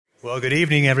Well, good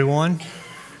evening, everyone.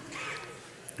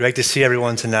 Great to see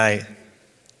everyone tonight.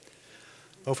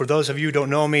 Well, for those of you who don't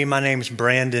know me, my name is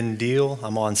Brandon Deal.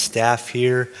 I'm on staff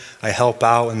here. I help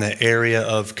out in the area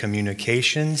of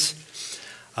communications.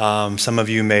 Some of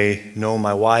you may know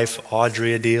my wife,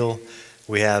 Audrey Deal.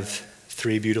 We have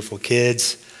 3 beautiful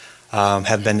kids.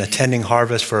 Have been attending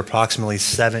Harvest for approximately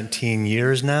 17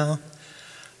 years now.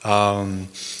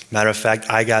 Matter of fact,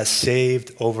 I got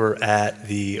saved over at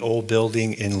the old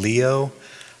building in Leo.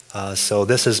 So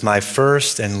this is my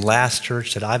first and last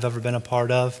church that I've ever been a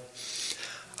part of.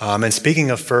 And speaking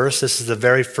of first, this is the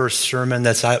very first sermon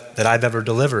that I've ever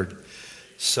delivered.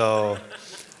 So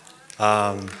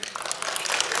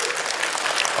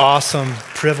awesome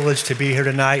privilege to be here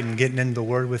tonight and getting into the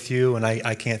Word with you. And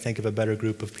I can't think of a better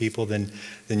group of people than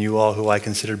you all, who I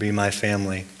consider to be my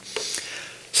family.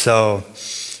 So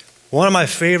one of my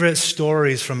favorite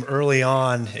stories from early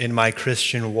on in my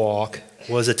Christian walk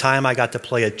was a time I got to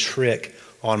play a trick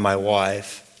on my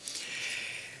wife.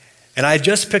 And I had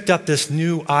just picked up this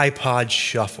new iPod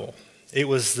Shuffle. It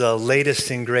was the latest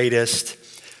and greatest,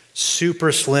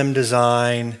 super slim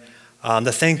design.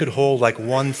 The thing could hold like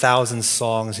 1,000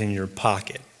 songs in your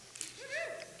pocket.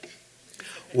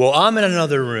 Well, I'm in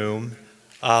another room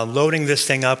loading this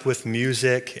thing up with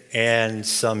music and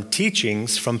some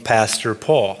teachings from Pastor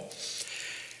Paul.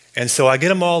 And so I get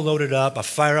them all loaded up. I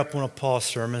fire up one of Paul's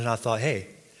sermons, and I thought, hey,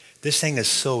 this thing is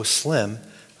so slim,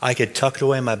 I could tuck it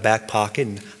away in my back pocket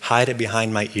and hide it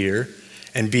behind my ear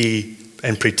and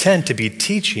pretend to be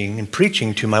teaching and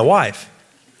preaching to my wife.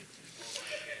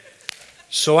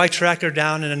 So I track her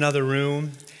down in another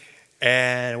room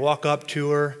and walk up to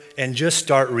her and just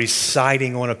start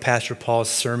reciting one of Pastor Paul's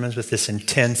sermons with this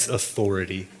intense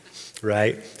authority,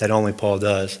 right, that only Paul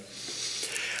does.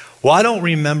 Well, I don't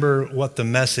remember what the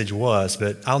message was,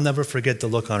 but I'll never forget the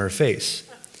look on her face.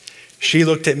 She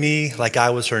looked at me like I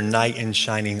was her knight in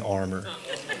shining armor.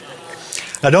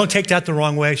 Now, don't take that the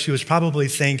wrong way. She was probably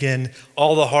thinking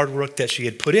all the hard work that she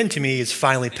had put into me is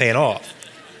finally paying off.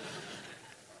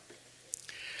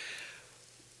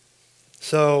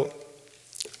 So,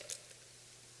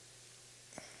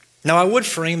 now I would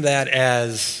frame that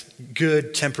as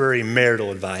good temporary marital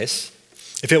advice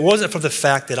if it wasn't for the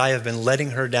fact that I have been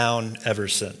letting her down ever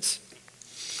since.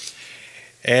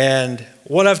 And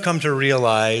what I've come to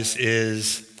realize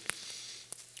is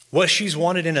what she's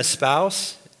wanted in a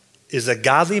spouse is a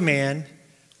godly man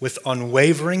with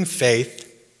unwavering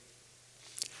faith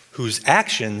whose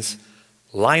actions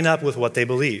line up with what they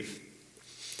believe.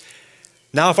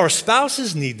 Now, if our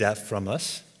spouses need that from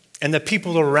us and the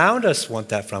people around us want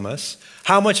that from us,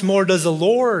 how much more does the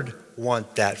Lord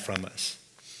want that from us?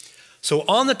 So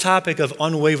on the topic of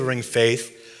unwavering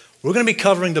faith, we're going to be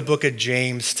covering the book of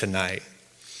James tonight.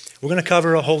 We're going to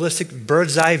cover a holistic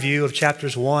bird's eye view of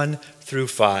chapters 1 through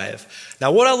 5.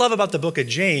 Now, what I love about the book of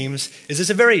James is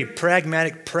it's a very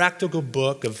pragmatic, practical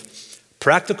book of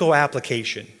practical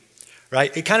application,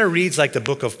 right? It kind of reads like the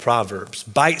book of Proverbs,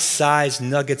 bite-sized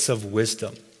nuggets of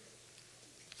wisdom.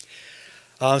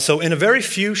 So in a very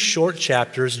few short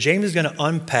chapters, James is going to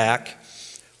unpack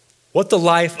what the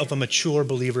life of a mature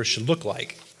believer should look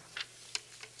like.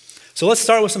 So let's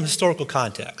start with some historical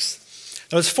context.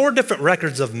 Now, there's 4 different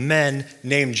records of men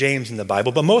named James in the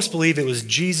Bible, but most believe it was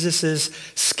Jesus'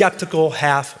 skeptical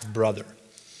half-brother.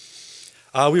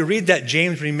 We read that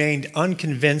James remained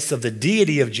unconvinced of the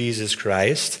deity of Jesus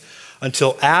Christ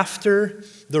until after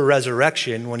the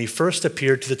resurrection, when he first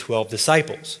appeared to the 12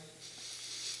 disciples.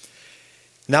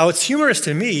 Now, it's humorous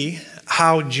to me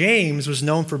how James was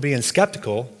known for being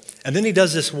skeptical, and then he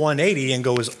does this 180 and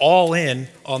goes all in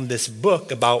on this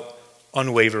book about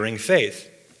unwavering faith.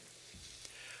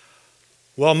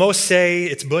 Well, most say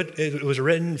it was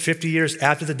written 50 years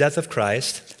after the death of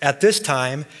Christ. At this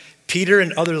time, Peter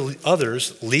and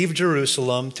others leave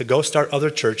Jerusalem to go start other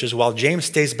churches, while James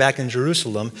stays back in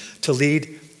Jerusalem to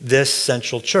lead this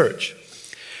central church.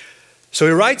 So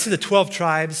he writes to the 12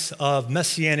 tribes of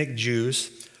Messianic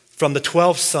Jews from the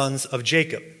 12 sons of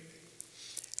Jacob.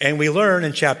 And we learn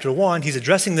in chapter 1, he's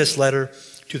addressing this letter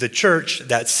to the church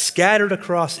that's scattered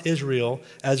across Israel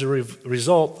as a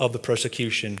result of the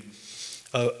persecution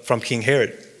from King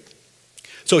Herod.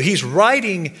 So he's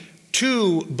writing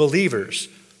to believers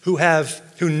who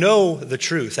know the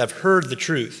truth, have heard the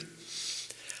truth.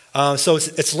 So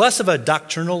it's less of a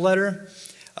doctrinal letter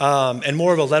and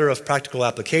more of a letter of practical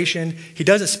application. He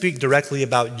doesn't speak directly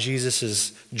about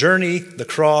Jesus' journey, the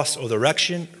cross, or the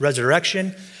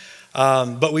resurrection.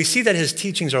 But we see that his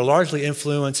teachings are largely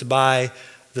influenced by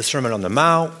the Sermon on the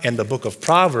Mount and the book of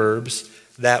Proverbs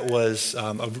that was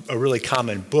a really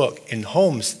common book in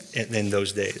homes in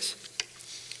those days.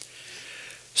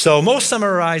 So most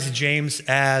summarize James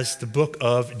as the book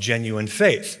of genuine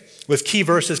faith, with key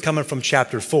verses coming from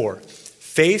chapter 4.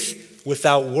 Faith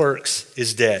without works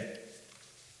is dead.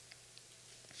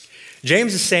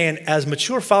 James is saying, as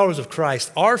mature followers of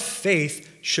Christ, our faith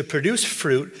should produce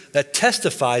fruit that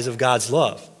testifies of God's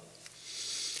love.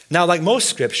 Now, like most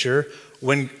scripture,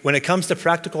 when it comes to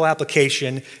practical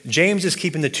application, James is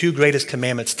keeping the two greatest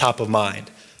commandments top of mind,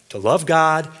 to love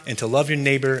God and to love your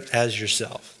neighbor as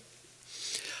yourself.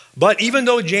 But even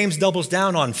though James doubles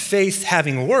down on faith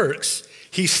having works,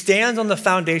 he stands on the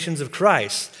foundations of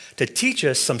Christ to teach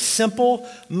us some simple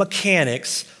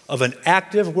mechanics of an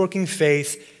active working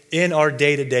faith in our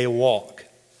day-to-day walk.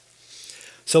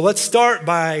 So let's start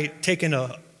by taking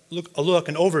an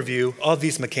overview of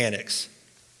these mechanics.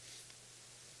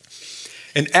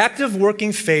 An active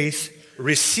working faith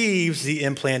receives the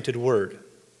implanted word.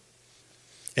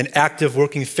 An active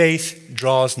working faith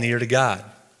draws near to God.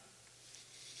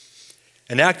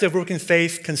 An active working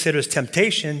faith considers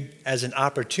temptation as an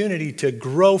opportunity to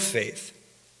grow faith.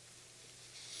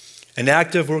 An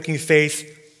active working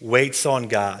faith waits on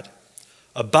God,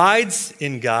 abides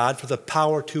in God for the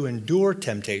power to endure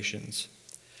temptations,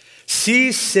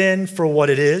 sees sin for what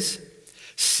it is,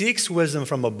 seeks wisdom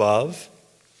from above,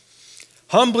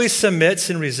 humbly submits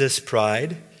and resists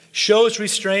pride, shows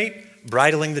restraint,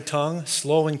 bridling the tongue,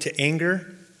 slowing to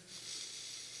anger,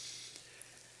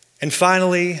 and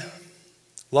finally,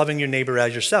 loving your neighbor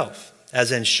as yourself, as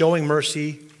in showing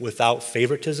mercy without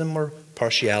favoritism or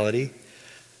partiality,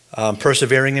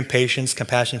 persevering in patience,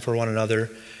 compassion for one another,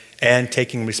 and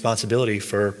taking responsibility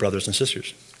for brothers and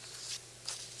sisters.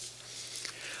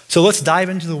 So let's dive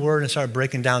into the word and start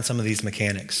breaking down some of these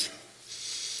mechanics.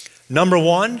 Number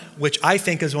one, which I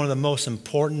think is one of the most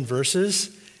important verses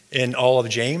in all of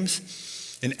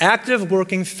James, an active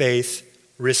working faith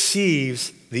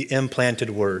receives the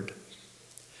implanted word.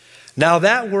 Now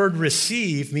that word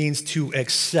receive means to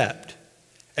accept.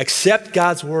 Accept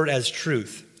God's word as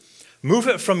truth. Move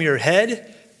it from your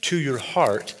head to your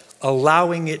heart,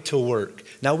 allowing it to work.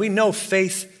 Now we know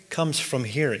faith comes from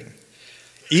hearing.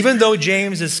 Even though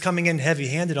James is coming in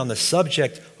heavy-handed on the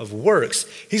subject of works,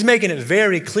 he's making it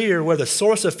very clear where the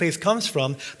source of faith comes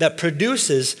from that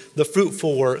produces the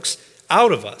fruitful works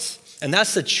out of us. And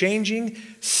that's the changing,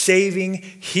 saving,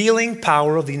 healing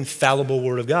power of the infallible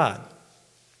Word of God.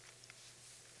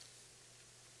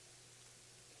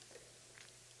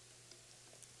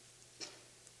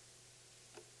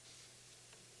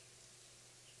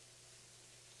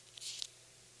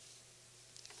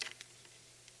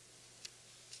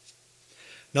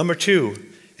 Number two,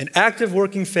 an active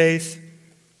working faith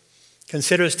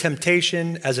considers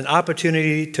temptation as an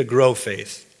opportunity to grow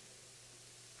faith.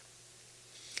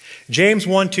 James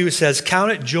 1:2 says,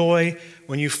 "Count it joy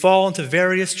when you fall into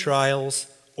various trials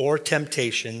or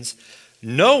temptations,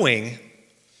 knowing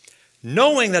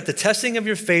that the testing of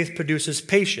your faith produces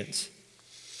patience."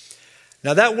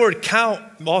 Now that word count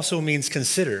also means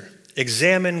consider,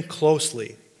 examine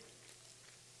closely.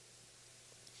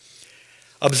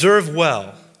 Observe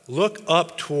well, look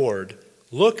up toward,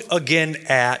 look again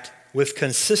at, with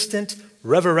consistent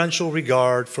reverential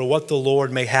regard for what the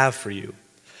Lord may have for you.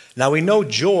 Now we know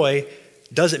joy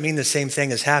doesn't mean the same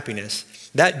thing as happiness.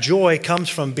 That joy comes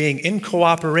from being in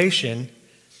cooperation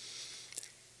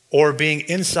or being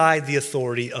inside the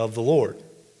authority of the Lord.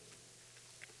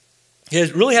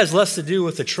 It really has less to do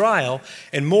with the trial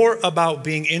and more about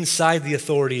being inside the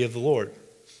authority of the Lord.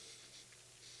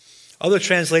 Other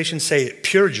translations say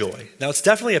pure joy. Now, it's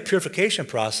definitely a purification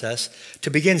process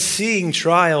to begin seeing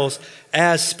trials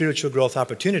as spiritual growth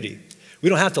opportunity. We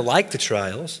don't have to like the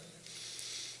trials,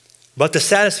 but the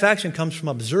satisfaction comes from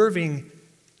observing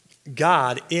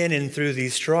God in and through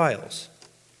these trials.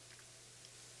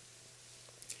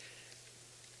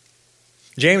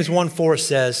 James 1:4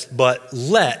 says, "But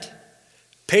let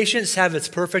patience have its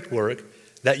perfect work,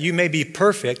 that you may be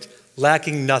perfect,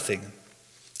 lacking nothing."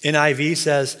 NIV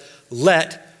says,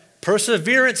 "Let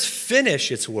perseverance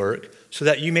finish its work, so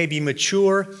that you may be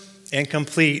mature and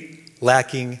complete,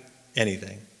 lacking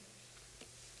anything."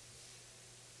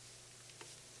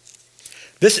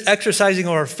 This exercising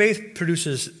of our faith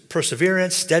produces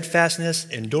perseverance, steadfastness,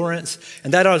 endurance,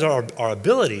 and that is our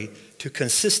ability to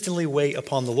consistently wait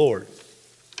upon the Lord.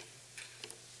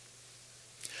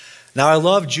 Now I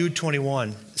love Jude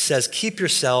 21. It says, "Keep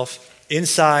yourself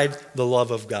inside the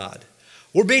love of God."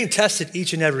 We're being tested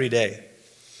each and every day.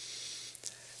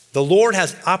 The Lord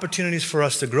has opportunities for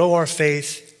us to grow our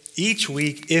faith each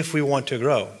week if we want to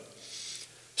grow.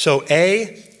 So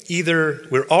A, either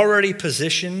we're already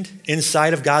positioned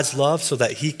inside of God's love so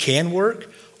that He can work,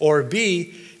 or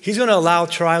B, He's going to allow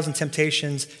trials and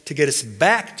temptations to get us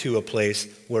back to a place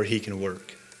where he can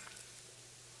work.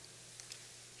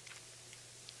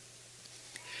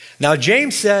 Now,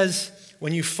 James says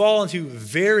when you fall into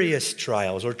various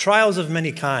trials or trials of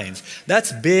many kinds,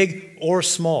 that's big or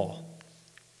small.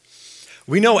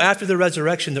 We know after the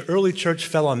resurrection, the early church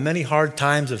fell on many hard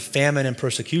times of famine and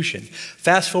persecution.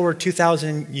 Fast forward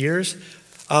 2,000 years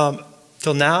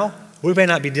till now, we may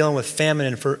not be dealing with famine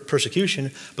and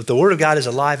persecution, but the Word of God is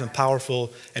alive and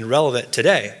powerful and relevant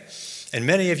today. And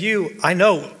many of you, I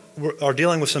know, are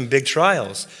dealing with some big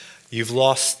trials. You've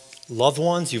lost loved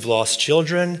ones, you've lost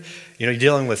children, you're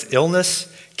dealing with illness.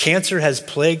 Cancer has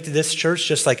plagued this church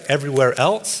just like everywhere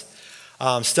else.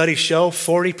 Studies show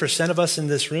 40% of us in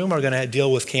this room are going to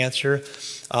deal with cancer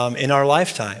in our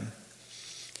lifetime.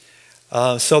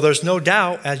 So there's no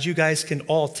doubt, as you guys can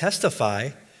all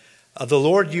testify, the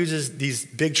Lord uses these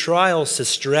big trials to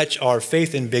stretch our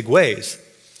faith in big ways.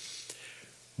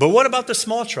 But what about the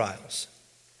small trials?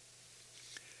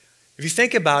 If you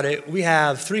think about it, we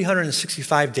have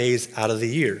 365 days out of the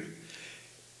year.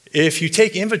 If you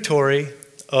take inventory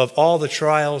of all the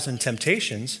trials and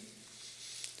temptations,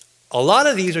 a lot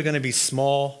of these are going to be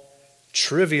small,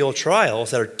 trivial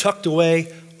trials that are tucked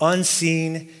away,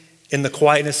 unseen, in the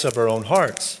quietness of our own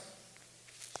hearts.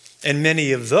 And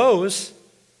many of those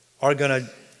are going to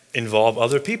involve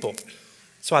other people.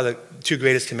 That's why the two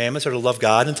greatest commandments are to love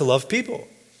God and to love people.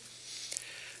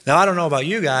 Now, I don't know about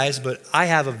you guys, but I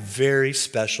have a very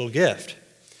special gift.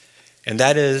 And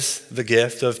that is the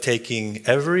gift of taking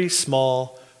every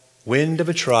small wind of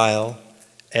a trial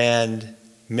and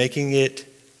making it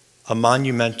a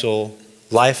monumental,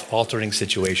 life-altering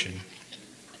situation.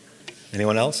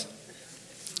 Anyone else?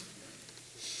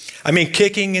 I mean,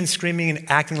 kicking and screaming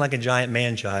and acting like a giant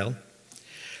man-child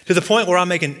to the point where I'm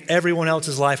making everyone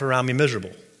else's life around me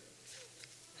miserable.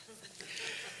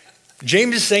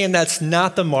 James is saying that's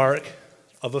not the mark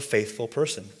of a faithful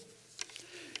person.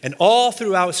 And all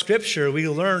throughout Scripture, we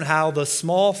learn how the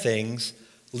small things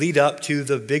lead up to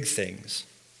the big things.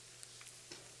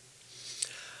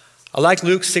 I like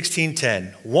Luke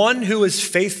 16:10. One who is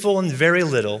faithful in very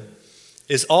little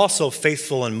is also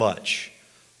faithful in much.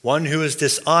 One who is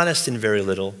dishonest in very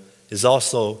little is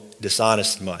also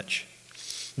dishonest in much.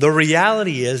 The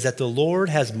reality is that the Lord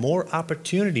has more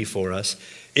opportunity for us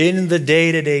in the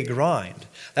day-to-day grind.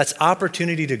 That's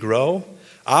opportunity to grow,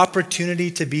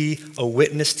 opportunity to be a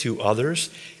witness to others,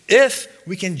 if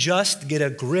we can just get a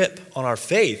grip on our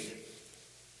faith.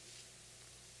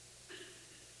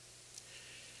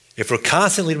 If we're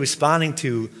constantly responding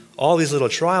to all these little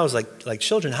trials like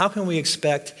children, how can we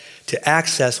expect to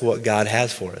access what God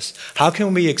has for us? How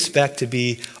can we expect to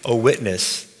be a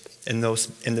witness in those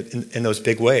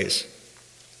big ways?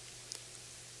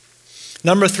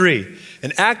 Number 3,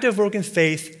 an active work in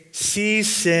faith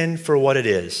sees sin for what it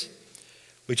is,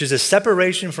 which is a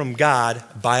separation from God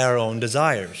by our own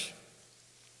desires.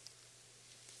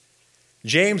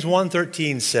 James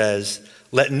 1:13 says,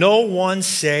 "Let no one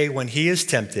say when he is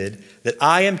tempted that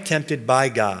I am tempted by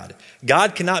God.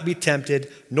 God cannot be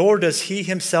tempted, nor does he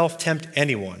himself tempt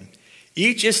anyone.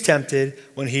 Each is tempted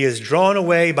when he is drawn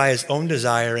away by his own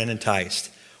desire and enticed.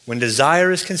 When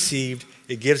desire is conceived,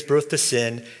 it gives birth to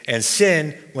sin, and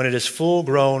sin, when it is full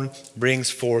grown, brings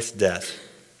forth death."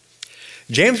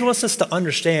 James wants us to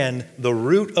understand the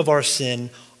root of our sin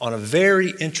on a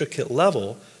very intricate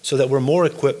level so that we're more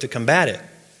equipped to combat it.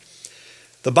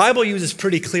 The Bible uses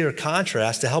pretty clear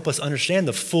contrast to help us understand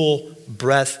the full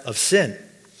breadth of sin.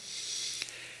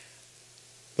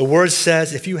 The word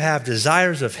says, if you have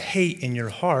desires of hate in your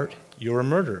heart, you're a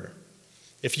murderer.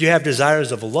 If you have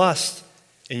desires of lust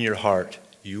in your heart,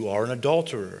 you are an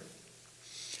adulterer.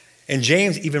 And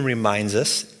James even reminds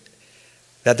us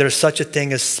that there's such a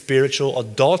thing as spiritual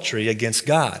adultery against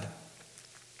God.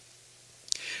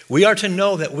 We are to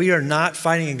know that we are not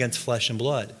fighting against flesh and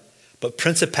blood, but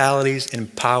principalities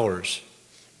and powers,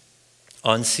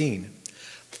 unseen.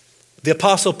 The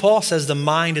Apostle Paul says the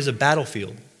mind is a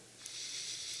battlefield.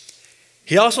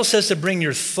 He also says to bring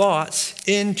your thoughts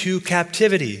into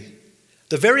captivity.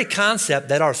 The very concept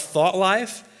that our thought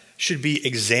life should be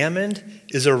examined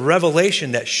is a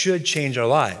revelation that should change our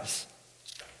lives.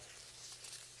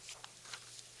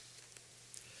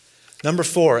 Number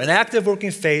 4, an active working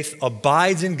faith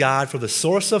abides in God for the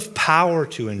source of power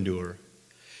to endure.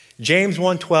 James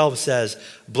 1:12 says,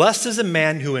 "Blessed is the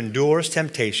man who endures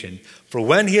temptation, for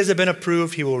when he has been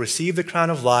approved, he will receive the crown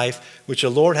of life, which the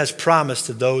Lord has promised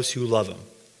to those who love him."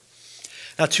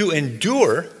 Now, to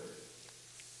endure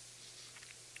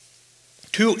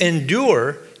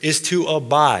is to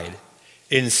abide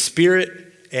in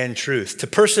spirit and truth, to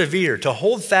persevere, to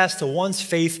hold fast to one's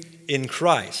faith in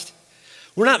Christ.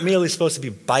 We're not merely supposed to be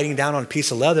biting down on a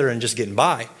piece of leather and just getting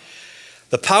by.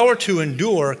 The power to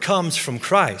endure comes from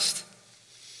Christ.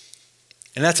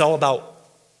 And that's all about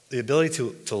the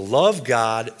ability to love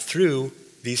God through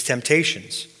these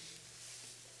temptations.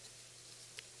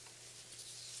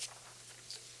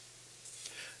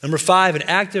 Number 5, an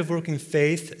active working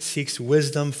faith seeks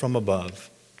wisdom from above.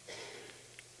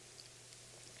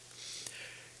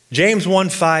 James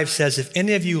 1:5 says, if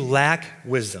any of you lack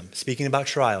wisdom, speaking about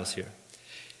trials here,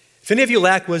 if any of you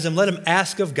lack wisdom, let him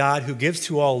ask of God who gives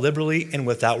to all liberally and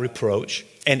without reproach,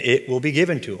 and it will be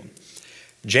given to him.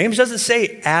 James doesn't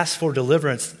say ask for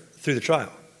deliverance through the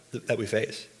trial that we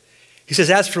face. He says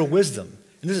ask for wisdom,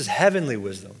 and this is heavenly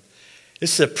wisdom.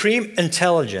 This supreme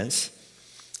intelligence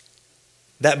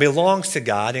that belongs to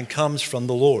God and comes from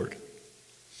the Lord.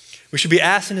 We should be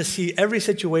asking to see every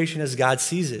situation as God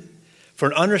sees it, for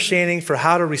an understanding for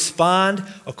how to respond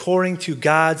according to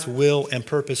God's will and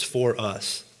purpose for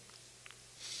us.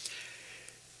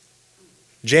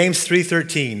 James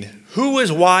 3:13, who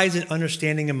is wise and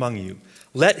understanding among you?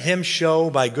 Let him show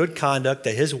by good conduct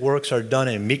that his works are done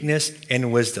in meekness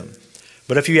and wisdom.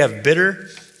 But if you have bitter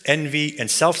envy and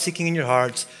self-seeking in your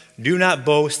hearts, do not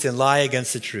boast and lie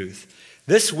against the truth.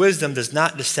 This wisdom does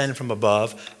not descend from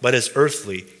above, but is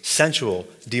earthly, sensual,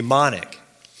 demonic.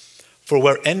 For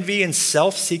where envy and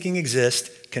self-seeking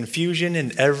exist, confusion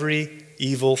and every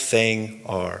evil thing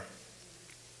are.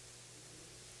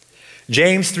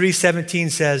 James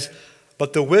 3:17 says,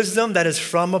 but the wisdom that is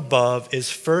from above is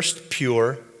first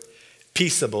pure,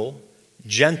 peaceable,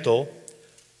 gentle,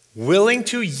 willing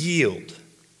to yield,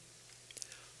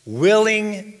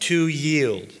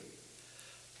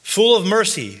 full of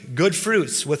mercy, good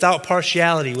fruits, without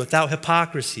partiality, without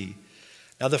hypocrisy.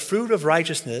 Now the fruit of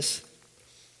righteousness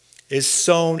is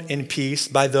sown in peace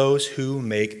by those who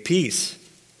make peace.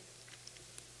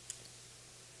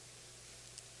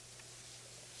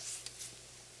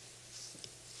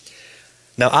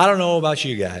 Now, I don't know about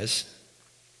you guys,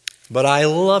 but I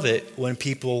love it when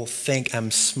people think I'm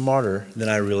smarter than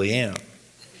I really am.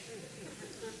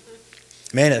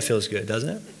 Man, that feels good, doesn't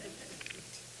it?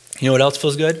 You know what else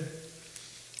feels good?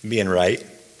 Being right.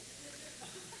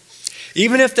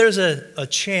 Even if there's a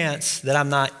chance that I'm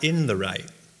not in the right.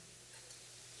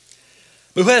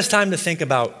 But who has time to think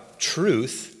about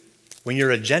truth when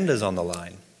your agenda's on the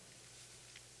line?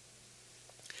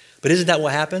 But isn't that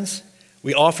what happens?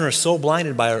 We often are so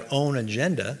blinded by our own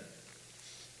agenda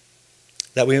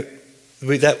that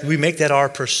we make that our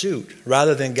pursuit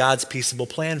rather than God's peaceable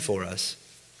plan for us.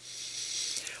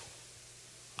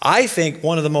 I think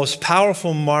one of the most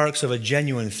powerful marks of a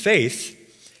genuine faith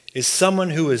is someone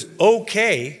who is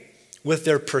okay with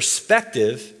their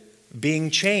perspective being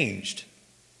changed.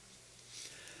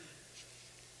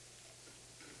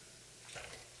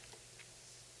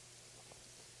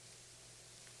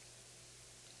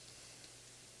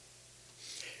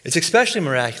 It's especially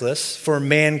miraculous for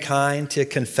mankind to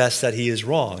confess that he is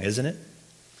wrong, isn't it?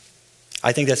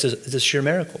 I think that's a sheer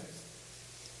miracle.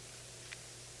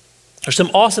 There's some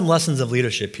awesome lessons of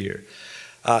leadership here.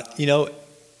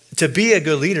 To be a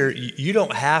good leader, you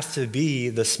don't have to be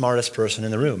the smartest person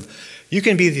in the room. You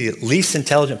can be the least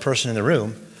intelligent person in the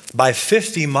room by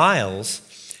 50 miles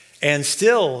and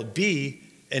still be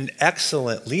an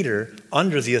excellent leader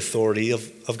under the authority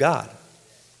of God.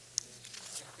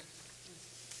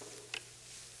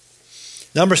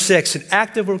 Number 6, an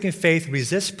active working faith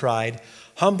resists pride,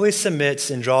 humbly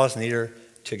submits, and draws near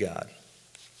to God.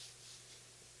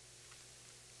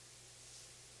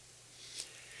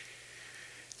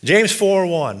 James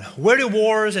 4:1, where do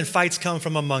wars and fights come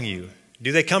from among you?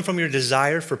 Do they come from your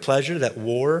desire for pleasure that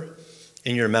war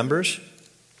in your members?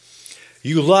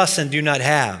 You lust and do not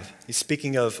have. He's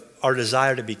speaking of our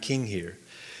desire to be king here.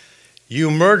 You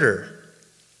murder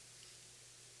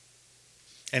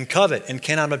and covet and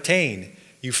cannot obtain.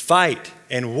 You fight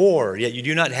and war, yet you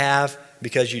do not have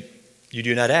because you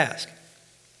do not ask.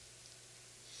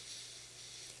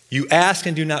 You ask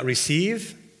and do not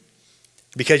receive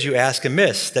because you ask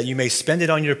amiss, that you may spend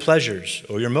it on your pleasures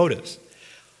or your motives.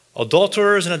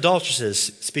 Adulterers and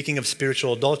adulteresses, speaking of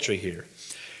spiritual adultery here.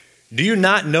 Do you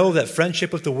not know that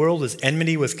friendship with the world is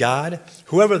enmity with God?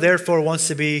 Whoever therefore wants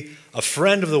to be a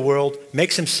friend of the world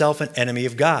makes himself an enemy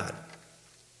of God.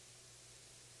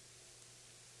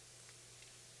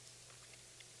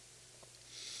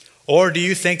 Or do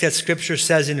you think that Scripture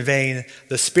says in vain,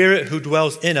 the Spirit who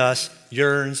dwells in us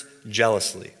yearns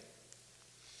jealously?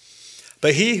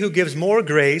 But he who gives more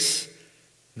grace,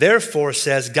 therefore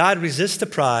says, God resists the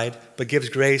pride, but gives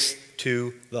grace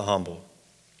to the humble.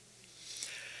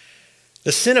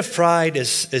 The sin of pride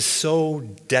is so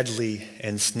deadly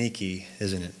and sneaky,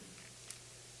 isn't it?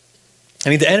 I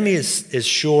mean, the enemy is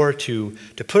sure to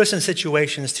put us in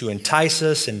situations to entice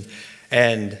us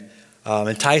and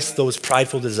entice those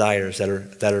prideful desires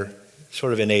that are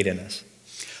sort of innate in us.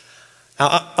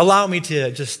 Now, allow me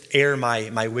to just air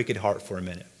my wicked heart for a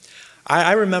minute.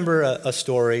 I remember a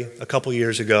story a couple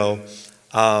years ago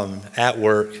at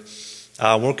work,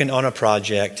 working on a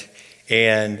project,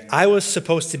 and I was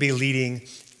supposed to be leading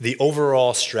the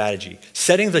overall strategy,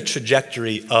 setting the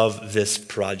trajectory of this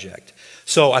project.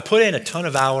 So I put in a ton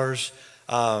of hours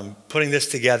putting this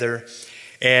together,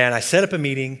 and I set up a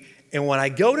meeting, and when I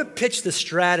go to pitch the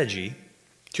strategy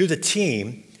to the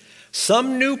team,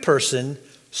 some new person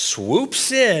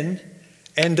swoops in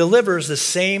and delivers the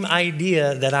same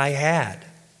idea that I had.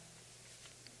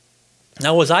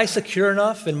 Now, was I secure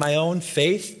enough in my own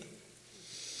faith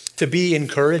to be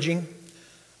encouraging,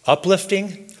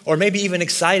 uplifting, or maybe even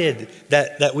excited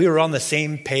that we were on the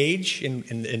same page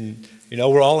and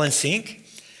we're all in sync?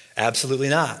 Absolutely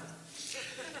not.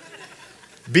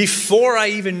 Before I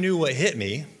even knew what hit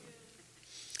me,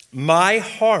 I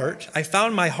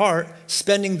found my heart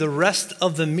spending the rest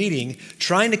of the meeting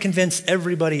trying to convince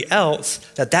everybody else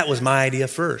that was my idea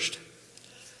first.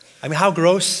 I mean, how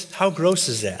gross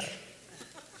is that?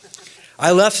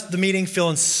 I left the meeting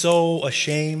feeling so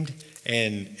ashamed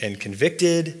and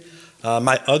convicted.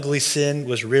 My ugly sin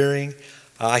was rearing.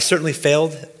 I certainly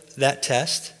failed that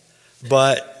test,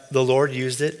 but the Lord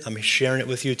used it. I'm sharing it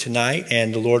with you tonight,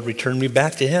 and the Lord returned me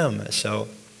back to Him.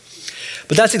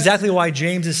 But that's exactly why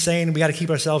James is saying we got to keep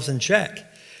ourselves in check.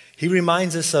 He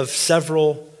reminds us of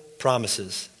several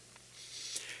promises.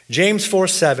 James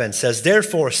 4:7 says,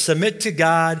 "Therefore, submit to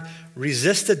God,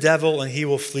 resist the devil, and he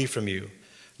will flee from you.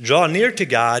 Draw near to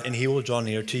God, and he will draw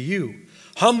near to you.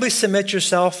 Humbly submit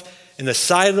yourself in the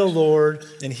sight of the Lord,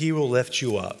 and he will lift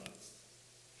you up."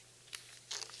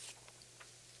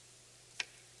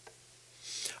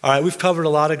 All right, we've covered a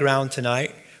lot of ground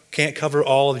tonight. Can't cover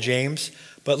all of James,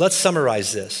 but let's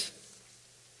summarize this.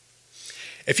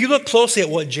 If you look closely at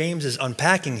what James is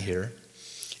unpacking here,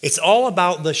 it's all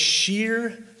about the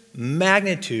sheer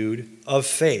magnitude of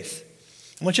faith.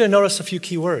 I want you to notice a few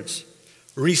key words: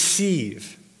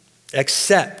 receive,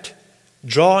 accept,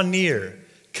 draw near,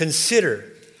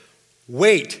 consider,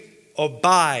 wait,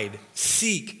 abide,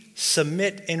 seek,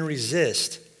 submit, and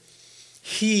resist,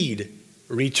 heed,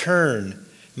 return.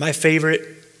 My favorite,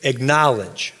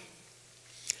 acknowledge.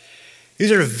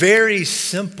 These are very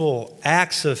simple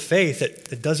acts of faith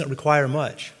that doesn't require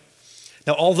much.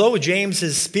 Now, although James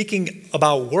is speaking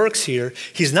about works here,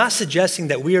 he's not suggesting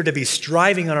that we are to be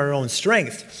striving on our own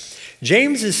strength.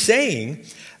 James is saying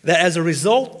that as a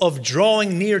result of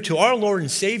drawing near to our Lord and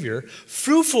Savior,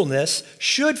 fruitfulness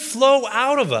should flow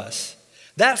out of us.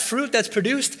 That fruit that's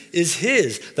produced is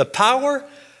His. The power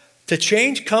to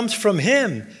change comes from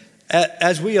Him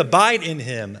as we abide in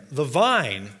Him, the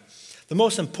vine. The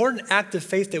most important act of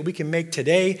faith that we can make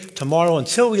today, tomorrow,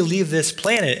 until we leave this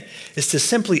planet is to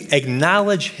simply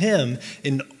acknowledge Him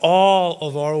in all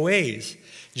of our ways.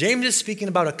 James is speaking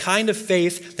about a kind of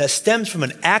faith that stems from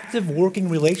an active working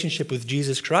relationship with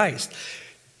Jesus Christ.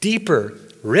 Deeper,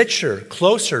 richer,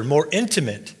 closer, more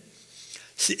intimate.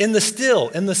 In the still,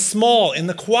 in the small, in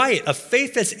the quiet, a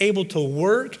faith that's able to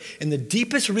work in the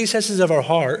deepest recesses of our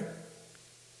heart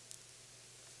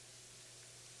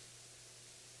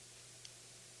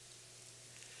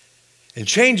and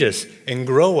change us and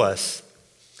grow us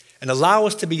and allow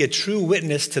us to be a true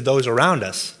witness to those around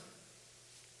us.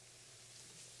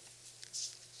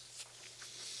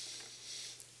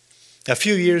 A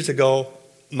few years ago,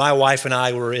 my wife and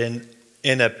I were in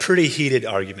a pretty heated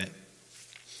argument.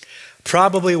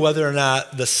 Probably whether or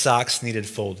not the socks needed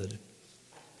folded.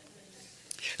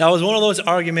 Now, it was one of those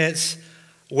arguments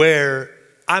where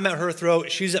I'm at her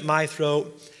throat, she's at my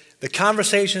throat. The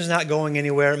conversation is not going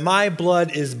anywhere. My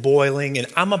blood is boiling, and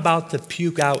I'm about to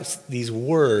puke out these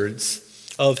words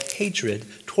of hatred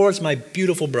towards my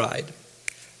beautiful bride,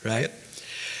 right?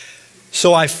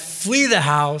 So I flee the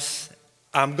house.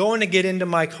 I'm going to get into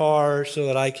my car so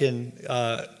that I can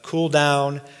cool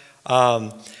down.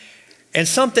 And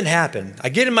something happened. I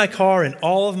get in my car in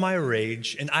all of my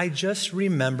rage, and I just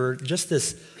remembered just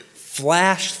this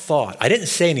flash thought. I didn't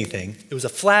say anything. It was a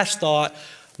flash thought.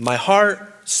 My heart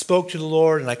spoke to the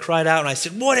Lord, and I cried out, and I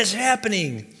said, "What is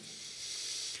happening?"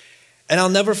 And I'll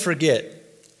never forget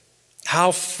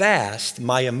how fast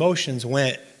my emotions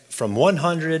went from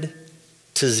 100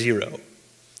 to 0,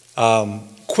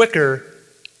 quicker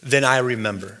than I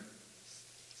remember.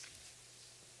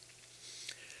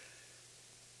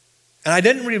 And I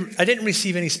didn't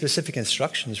receive any specific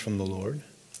instructions from the Lord.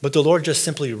 but the Lord just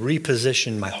simply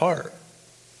repositioned my heart.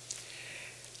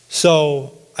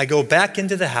 So I go back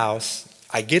into the house,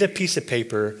 I get a piece of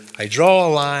paper, I draw a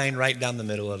line right down the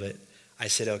middle of it. I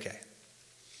said, okay,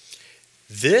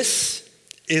 this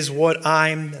is what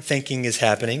I'm thinking is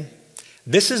happening.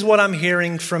 This is what I'm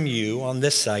hearing from you on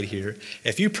this side here.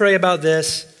 If you pray about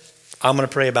this, I'm going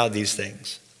to pray about these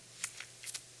things.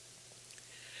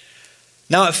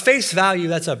 Now, at face value,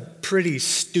 that's a pretty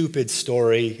stupid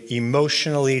story,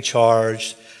 emotionally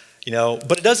charged,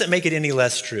 but it doesn't make it any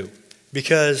less true,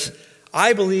 because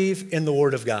I believe in the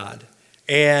Word of God.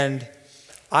 And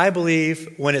I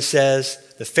believe when it says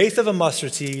the faith of a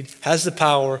mustard seed has the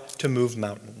power to move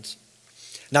mountains.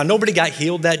 Now, nobody got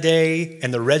healed that day,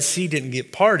 and the Red Sea didn't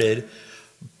get parted.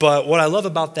 But what I love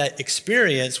about that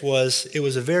experience was it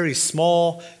was a very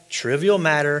small, trivial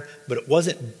matter, but it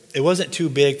wasn't too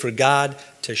big for God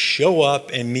to show up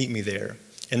and meet me there.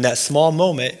 And that small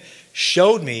moment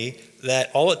showed me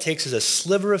that all it takes is a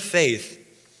sliver of faith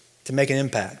to make an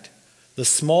impact. The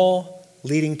small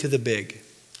leading to the big.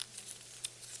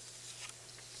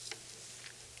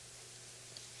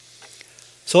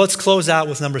 So let's close out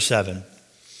with number 7.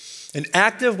 An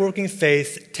active working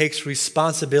faith takes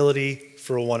responsibility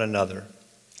for one another.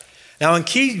 Now, in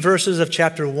key verses of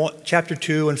chapter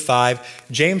 2 and 5,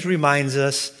 James reminds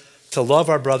us to love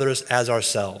our brothers as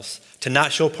ourselves, to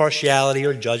not show partiality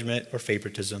or judgment or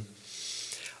favoritism.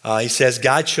 He says,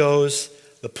 God chose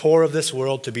the poor of this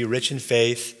world to be rich in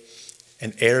faith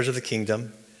and heirs of the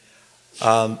kingdom.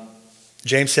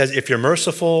 James says, if you're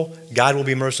merciful, God will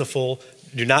be merciful.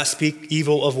 Do not speak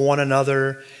evil of one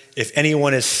another. If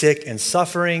anyone is sick and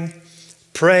suffering,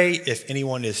 pray. If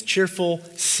anyone is cheerful,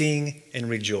 sing and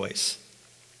rejoice.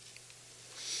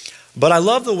 But I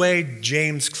love the way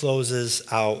James closes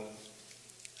out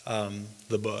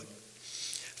the book.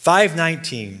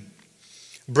 5:19,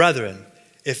 brethren,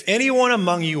 if anyone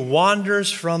among you wanders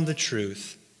from the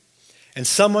truth and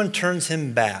someone turns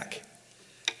him back,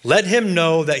 let him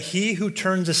know that he who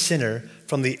turns a sinner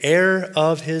from the error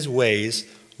of his ways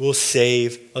will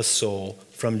save a soul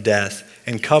from death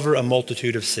and cover a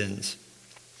multitude of sins.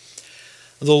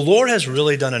 The Lord has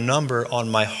really done a number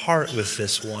on my heart with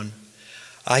this one.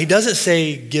 He doesn't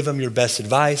say give him your best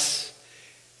advice,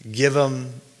 give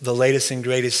him the latest and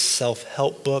greatest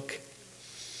self-help book.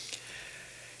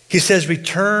 He says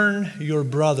return your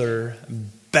brother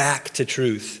back to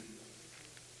truth.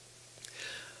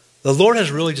 The Lord has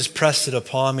really just pressed it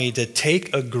upon me to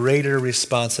take a greater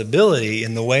responsibility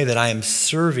in the way that I am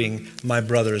serving my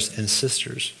brothers and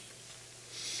sisters.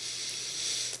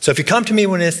 So if you come to me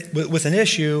with an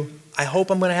issue, I hope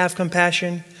I'm going to have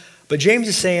compassion. But James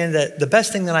is saying that the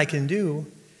best thing that I can do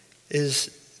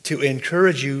is to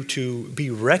encourage you to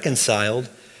be reconciled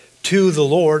to the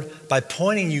Lord by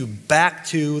pointing you back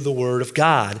to the Word of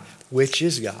God, which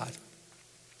is God.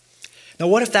 Now,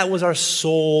 what if that was our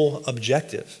sole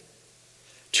objective?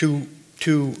 To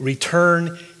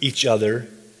return each other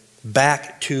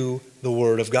back to the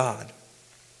Word of God.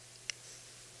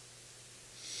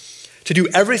 To do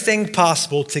everything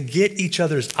possible to get each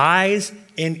other's eyes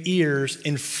and ears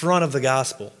in front of the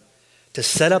gospel. To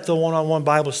set up the one-on-one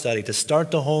Bible study, to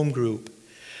start the home group,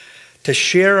 to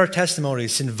share our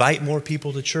testimonies, to invite more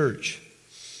people to church.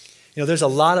 There's a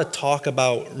lot of talk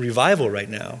about revival right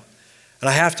now. And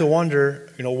I have to wonder,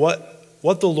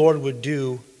 what the Lord would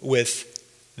do with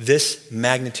this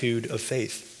magnitude of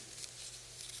faith.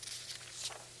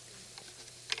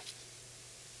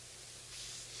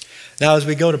 Now, as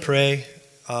we go to pray,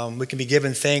 we can be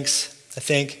given thanks, I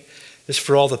think, just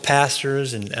for all the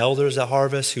pastors and elders at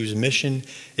Harvest whose mission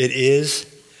it is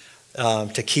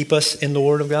to keep us in the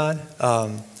Word of God,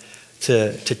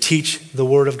 to teach the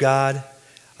Word of God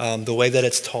the way that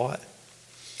it's taught.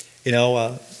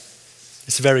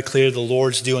 It's very clear the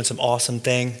Lord's doing some awesome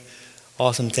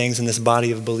things in this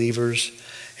body of believers.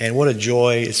 And what a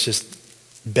joy it's just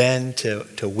been to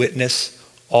witness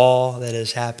all that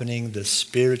is happening, the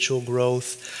spiritual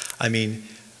growth. I mean,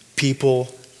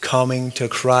 people coming to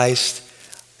Christ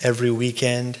every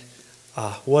weekend.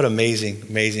 What amazing,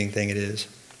 amazing thing it is.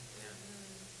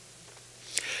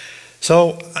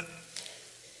 So,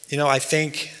 I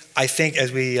think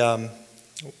as we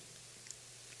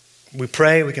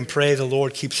pray, we can pray the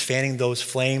Lord keeps fanning those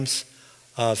flames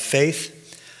of faith,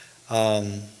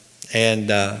 and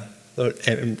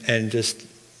just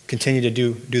continue to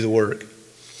do the work.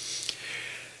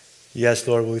 Yes,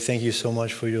 Lord, we thank you so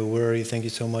much for your word. Thank you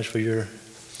so much for your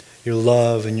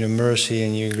love and your mercy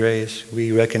and your grace.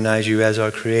 We recognize you as our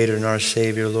Creator and our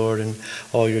Savior, Lord, and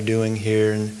all you're doing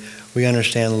here. And we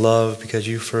understand love because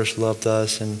you first loved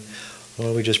us. And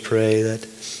Lord, we just pray that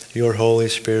your Holy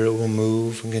Spirit will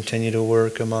move and continue to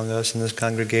work among us in this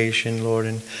congregation, Lord,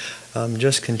 and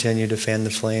just continue to fan the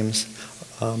flames.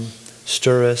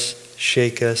 Stir us,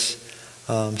 shake us,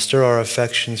 stir our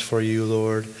affections for you,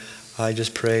 Lord. I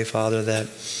just pray, Father, that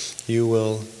you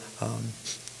will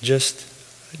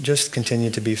just continue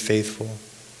to be faithful.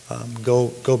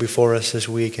 Go before us this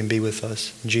week and be with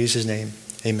us. In Jesus' name,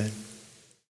 amen.